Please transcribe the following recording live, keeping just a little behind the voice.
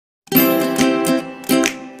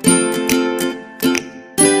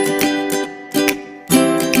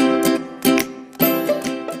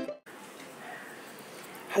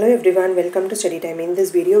everyone, welcome to Study Time. In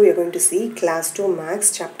this video, we are going to see Class 2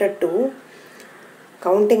 Maths Chapter 2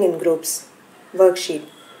 Counting in Groups Worksheet.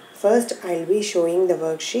 First, I will be showing the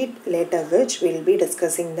worksheet, later which we will be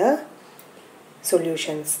discussing the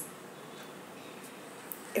solutions.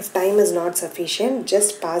 If time is not sufficient,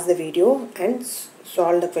 just pause the video and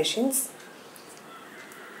solve the questions.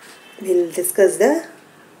 We will discuss the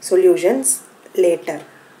solutions later.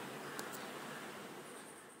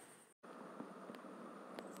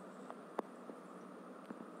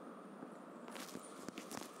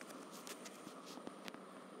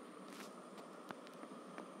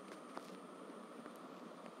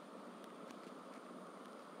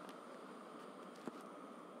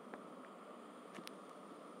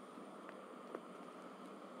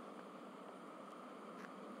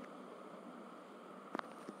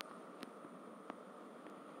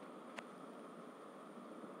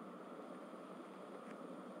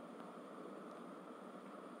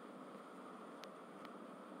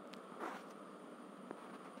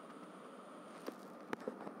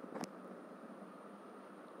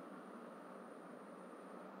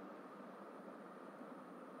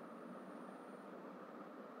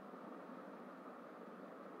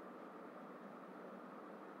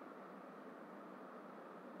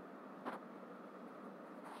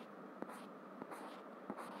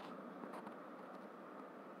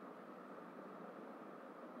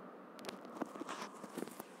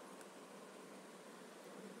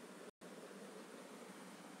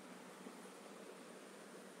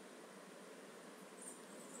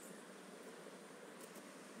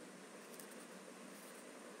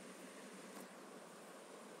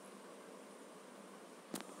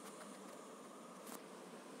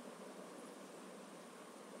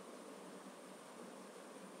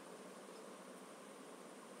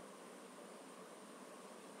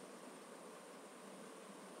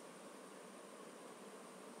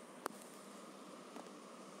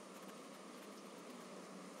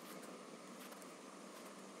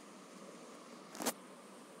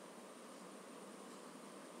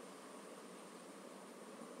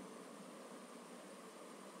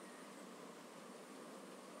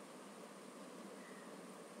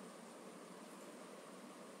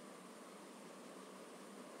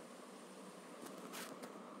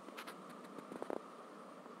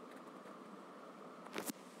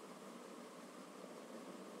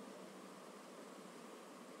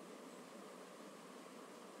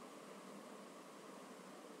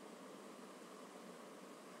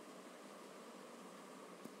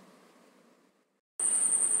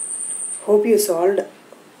 Hope you solved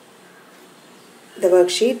the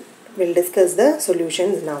worksheet. We'll discuss the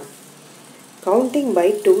solutions now. Counting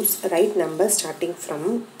by twos, write numbers starting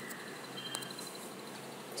from.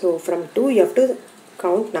 So from 2 you have to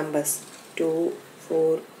count numbers. 2,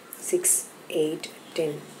 4, 6, 8,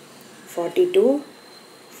 10, 42,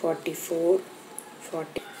 44,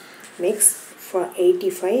 40. Next for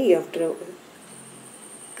 85 you have to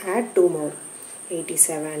add 2 more.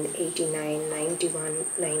 87, 89, 91,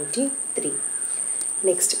 93.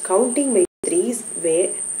 Next, counting by threes, where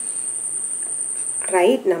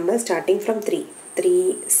write numbers starting from 3.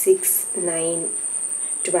 3, 6, 9,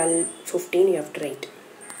 12, 15 you have to write.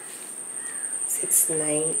 6,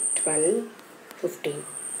 9, 12, 15.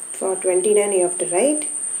 For 29 you have to write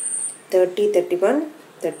 30, 31,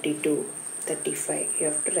 32, 35. You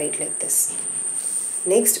have to write like this.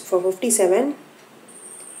 Next, for 57,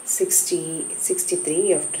 60, 63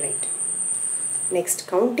 you have to write. Next,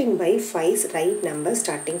 counting by 5s, write numbers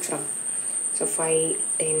starting from. So 5,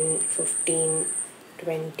 10, 15,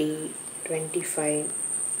 20, 25,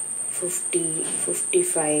 50,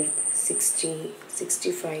 55, 60,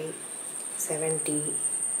 65, 70.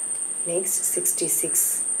 Next,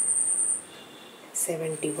 66,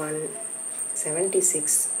 71,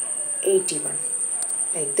 76, 81.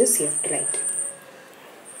 Like this you have to write.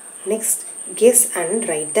 Next, guess and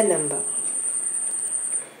write the number.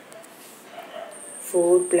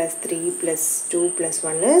 4 plus 3 plus 2 plus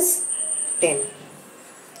 1 is 10.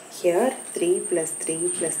 Here 3 plus 3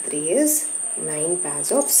 plus 3 is 9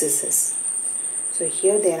 pairs of scissors. So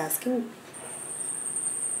here they are asking,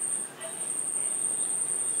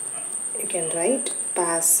 you can write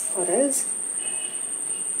pairs or else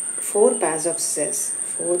 4 pairs of scissors.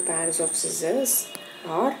 4 pairs of scissors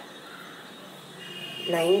or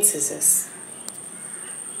 9 scissors.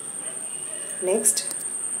 Next,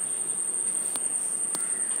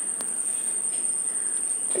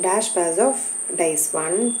 dash pairs of dice.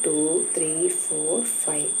 1, 2, 3, 4,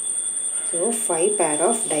 5. So 5 pair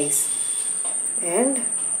of dice. And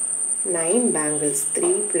 9 bangles.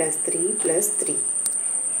 3 plus 3 plus 3.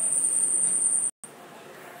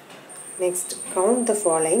 Next, count the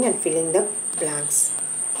following and fill in the blanks.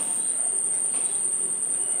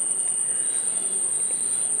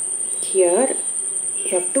 Here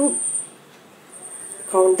you have to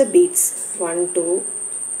count the beads. 1, 2,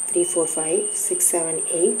 3, 4, 5, 6, 7,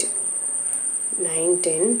 8, 9,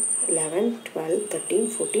 10, 11, 12, 13,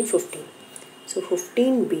 14, 15. So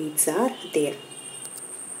 15 beads are there.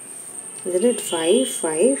 Isn't it? 5,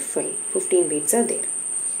 5, 5. 15 beads are there.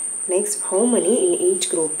 Next, how many in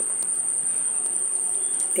each group?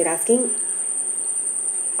 They are asking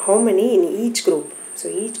how many in each group. So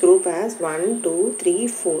each group has 1, 2, 3,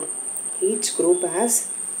 4. Each group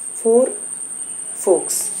has 4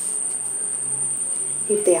 folks.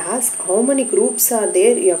 If they ask how many groups are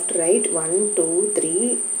there, you have to write 1, 2,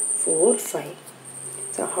 3, 4, 5.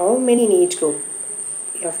 So how many in each group?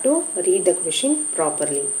 You have to read the question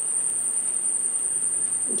properly.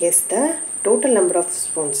 Guess the total number of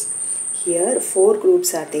spoons. Here 4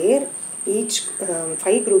 groups are there. Each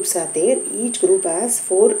 5 groups are there. Each group has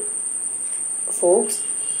 4 folks.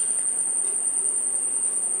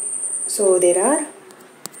 So there are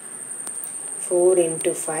 4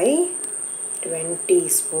 into 5, 20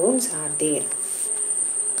 spoons are there.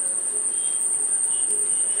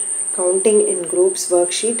 Counting in groups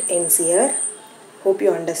worksheet ends here. Hope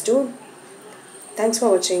you understood. Thanks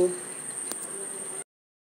for watching.